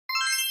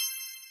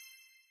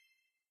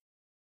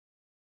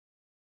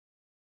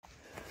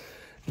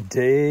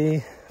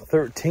Day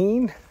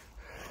 13.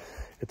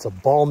 It's a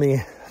balmy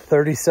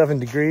 37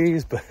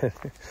 degrees, but at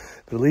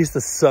least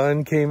the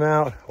sun came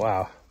out.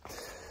 Wow.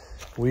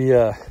 We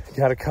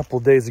got a couple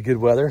of days of good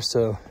weather,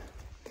 so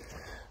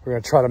we're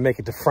gonna try to make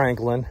it to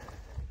Franklin.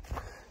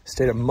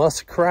 Stayed at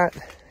Muskrat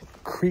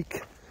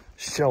Creek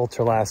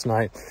Shelter last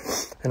night,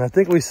 and I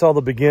think we saw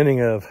the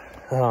beginning of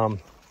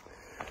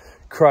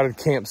crowded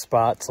camp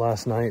spots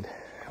last night.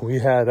 We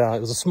had, it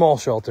was a small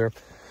shelter,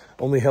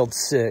 only held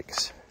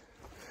 6,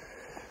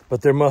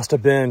 but there must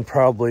have been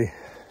probably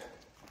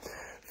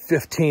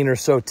 15 or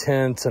so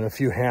tents and a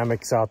few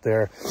hammocks out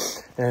there.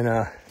 And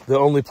the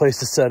only place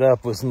to set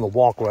up was in the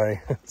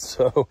walkway.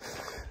 So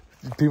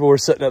people were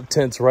setting up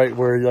tents right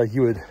where like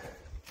you would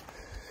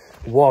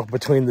walk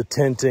between the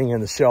tenting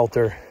and the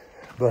shelter.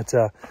 But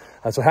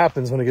that's what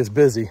happens when it gets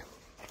busy.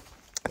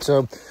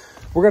 So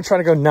we're gonna try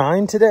to go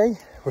 9 today.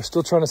 We're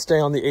still trying to stay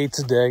on the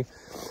 8s a day,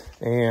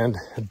 and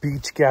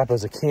Beach Gap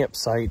is a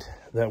campsite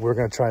that we're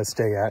gonna try to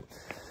stay at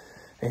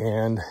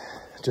and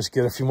just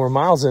get a few more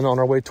miles in on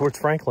our way towards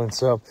Franklin.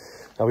 So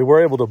we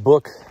were able to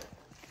book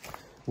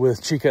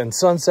with Chica and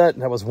Sunset,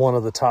 and that was one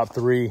of the top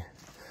 3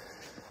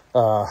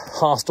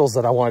 hostels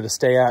that I wanted to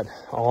stay at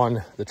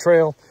on the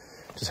trail.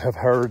 Just have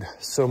heard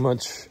so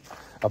much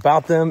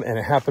about them, and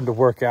it happened to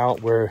work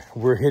out where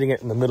we're hitting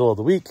it in the middle of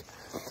the week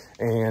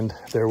and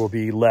there will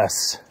be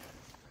less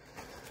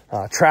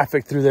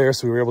traffic through there,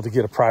 so we were able to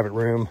get a private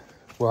room.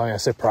 Well, I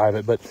say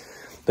private, but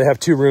they have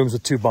 2 rooms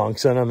with 2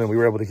 bunks in them, and we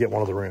were able to get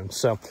one of the rooms.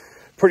 So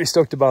pretty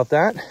stoked about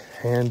that,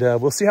 and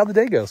we'll see how the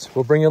day goes.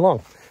 We'll bring you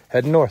along,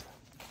 heading north.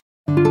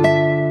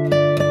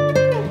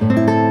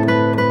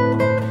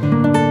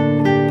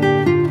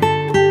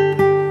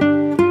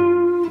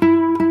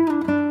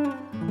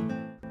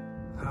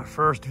 Our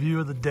first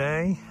view of the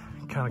day,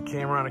 kind of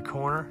came around a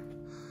corner,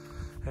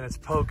 and it's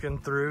poking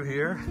through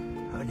here.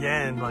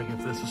 Again, like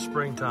if this was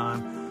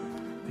springtime,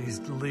 these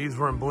leaves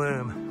were in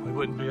bloom, we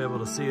wouldn't be able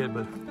to see it,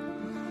 but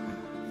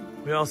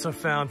we also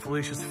found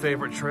Felicia's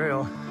favorite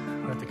trail.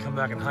 We'll have to come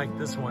back and hike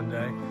this one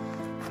day.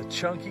 The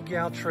Chunky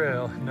Gal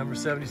Trail, number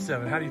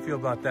 77. How do you feel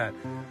about that?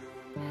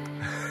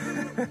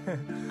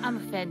 I'm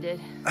offended.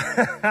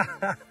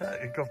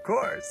 Of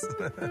course.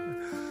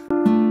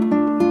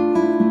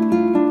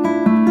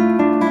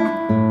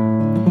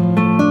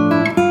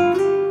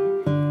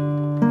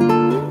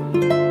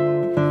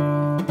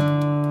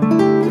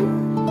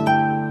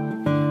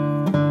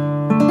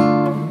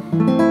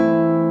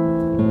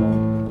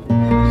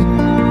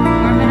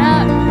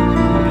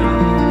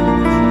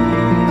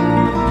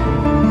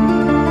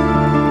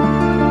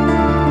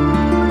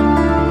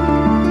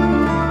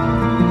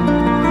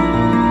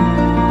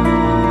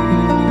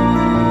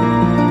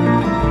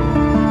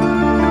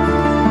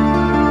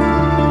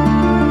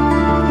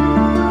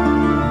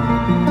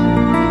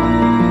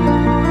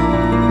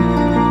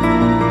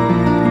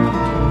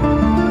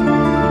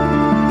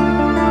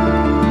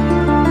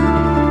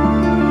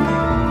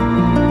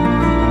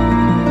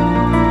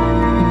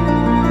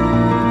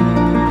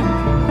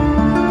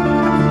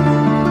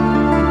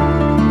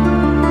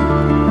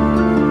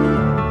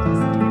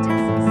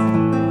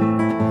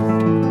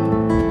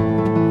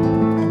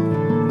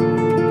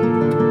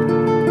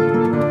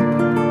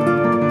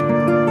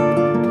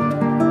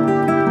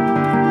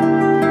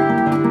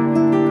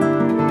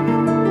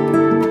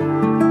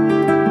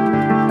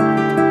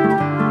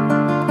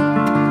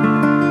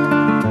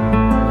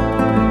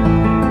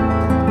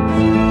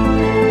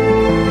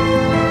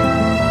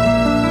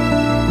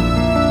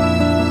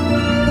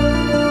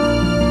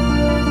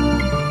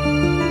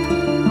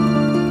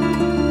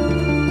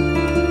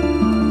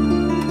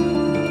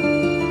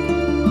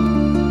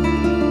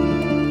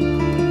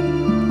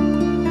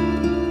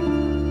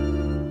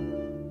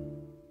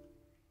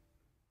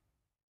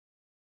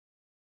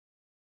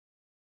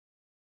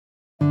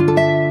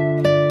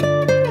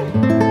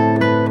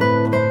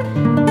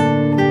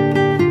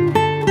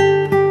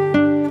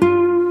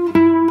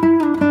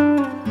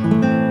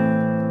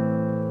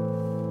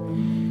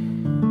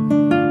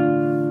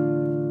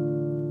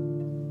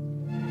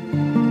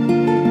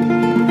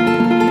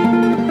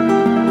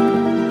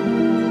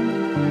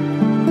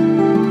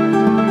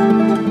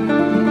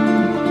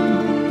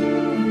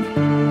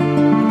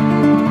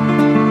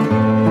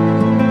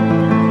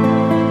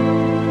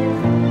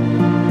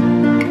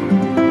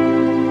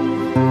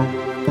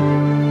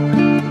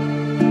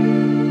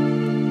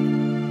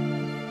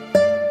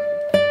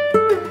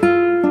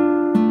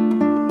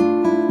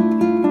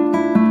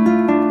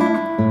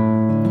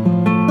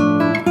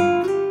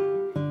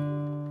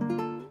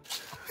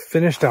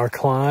 Finished our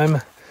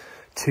climb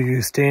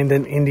to stand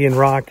in Indian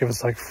Rock. It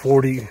was like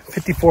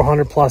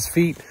 5,400 plus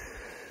feet.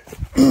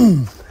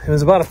 It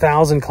was about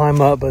 1,000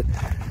 climb up, but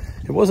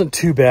it wasn't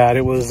too bad.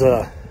 It was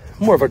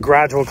more of a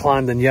gradual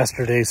climb than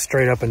yesterday's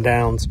straight up and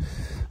downs.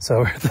 So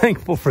we're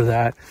thankful for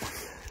that.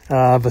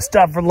 But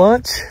stopped for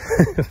lunch.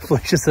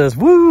 Felicia says,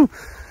 woo!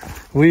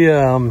 We,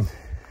 let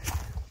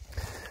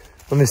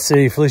me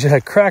see, Felicia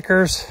had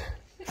crackers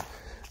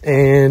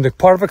and a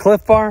part of a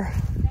Cliff Bar.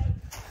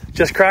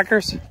 Just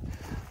crackers?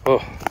 Oh,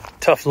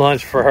 tough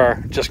lunch for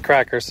her, just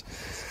crackers.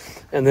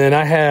 And then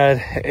I had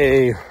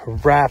a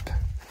wrap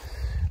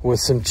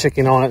with some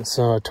chicken on it,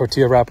 so a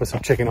tortilla wrap with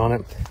some chicken on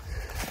it.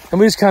 And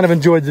we just kind of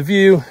enjoyed the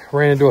view,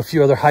 ran into a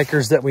few other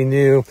hikers that we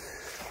knew.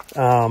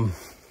 Our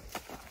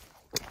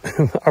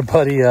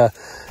buddy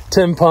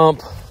Tim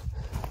Pump,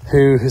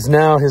 who's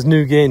now, his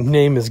new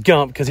name is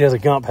Gump because he has a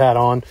Gump hat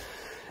on.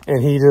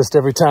 And he just,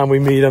 every time we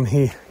meet him,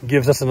 he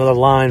gives us another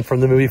line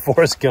from the movie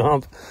Forrest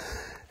Gump.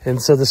 And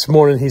so this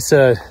morning he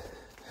said,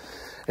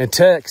 and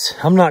Tex,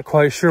 I'm not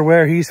quite sure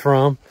where he's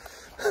from.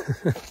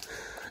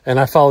 And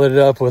I followed it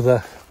up with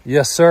a,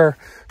 yes, sir,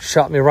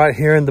 shot me right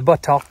here in the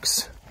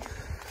buttocks.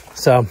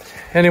 So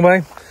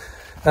anyway,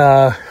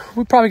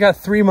 we probably got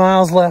 3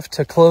 miles left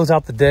to close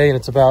out the day, and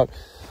it's about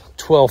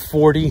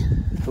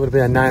 12:40. It would have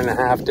been a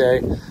 9.5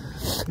 day.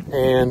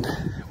 And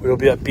we'll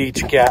be at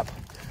Beach Gap,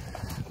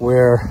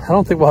 where I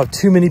don't think we'll have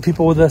too many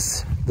people with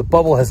us. The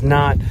bubble has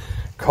not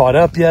caught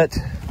up yet,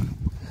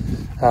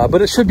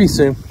 but it should be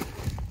soon.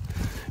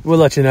 We'll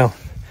let you know.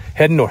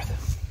 Heading north.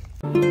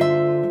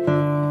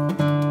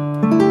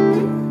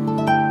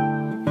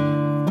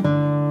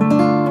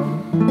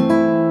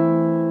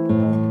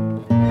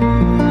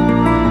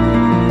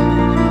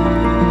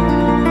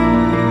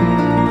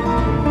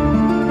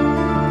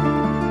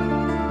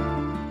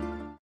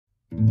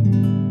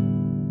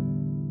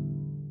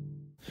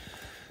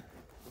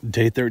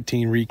 Day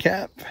 13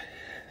 recap.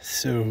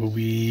 So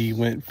we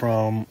went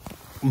from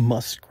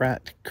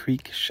Muskrat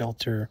Creek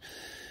Shelter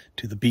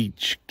to the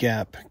Beach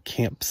Gap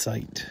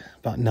campsite,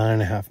 about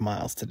 9.5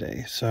 miles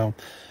today. So what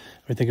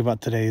do you think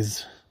about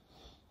today's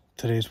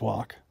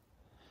walk?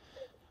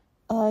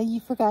 You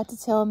forgot to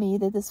tell me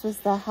that this was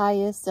the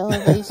highest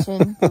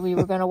elevation that we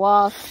were going to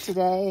walk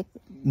today.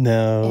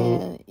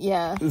 No.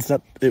 Yeah. It's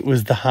not, it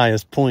was the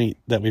highest point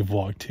that we've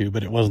walked to,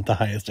 but it wasn't the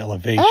highest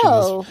elevation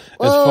as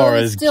far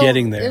as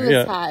getting there. It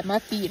was hot. My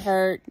feet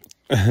hurt.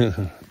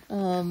 It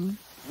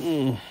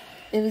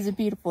was a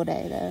beautiful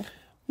day, though.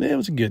 Yeah, it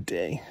was a good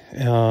day. We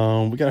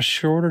got a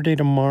shorter day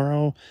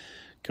tomorrow.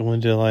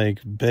 Going to like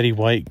Betty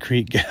White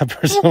Creek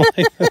Gap or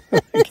something.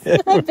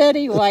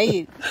 Betty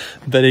White.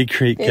 Betty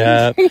Creek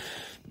Gap.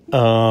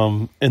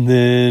 And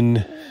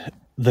then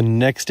the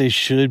next day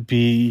should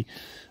be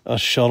a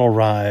shuttle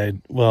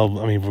ride. Well,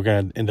 I mean, we're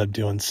going to end up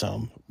doing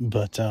some,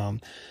 but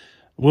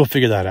we'll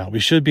figure that out. We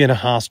should be in a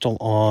hostel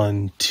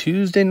on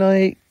Tuesday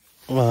night,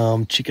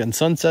 Chica and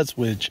Sunsets,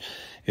 which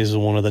is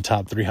one of the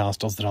top 3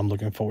 hostels that I'm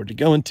looking forward to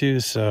going to.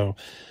 So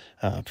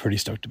pretty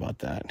stoked about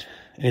that.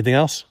 Anything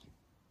else?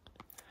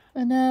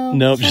 No.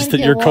 Nope, just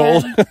that you're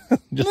cold.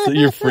 Just that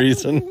you're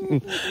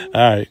freezing.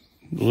 All right.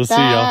 We'll see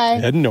y'all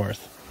heading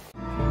north.